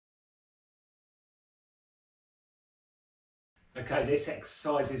Okay, this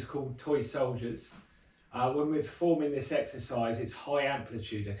exercise is called toy soldiers. When we're performing this exercise, it's high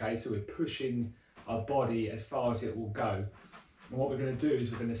amplitude, okay? So we're pushing our body as far as it will go. And what we're going to do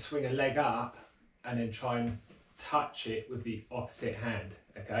is we're going to swing a leg up and then try and touch it with the opposite hand,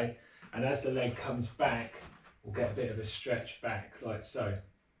 okay? And as the leg comes back, we'll get a bit of a stretch back, like so.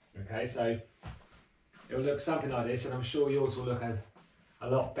 Okay, so it'll look something like this, and I'm sure yours will look a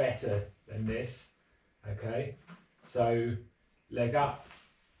lot better than this. Okay, so leg up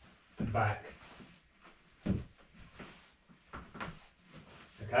and back.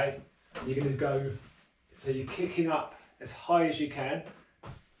 Okay, you're going to go, so you're kicking up as high as you can.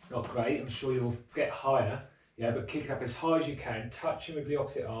 Not great, I'm sure you'll get higher. Yeah, but kick up as high as you can, touching with the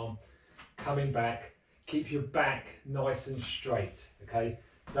opposite arm, coming back. Keep your back nice and straight. Okay,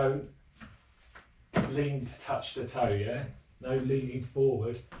 don't lean to touch the toe. Yeah, no leaning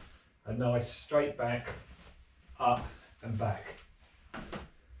forward. A nice straight back, up and back.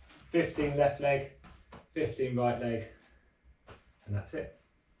 15 left leg, 15 right leg, and that's it.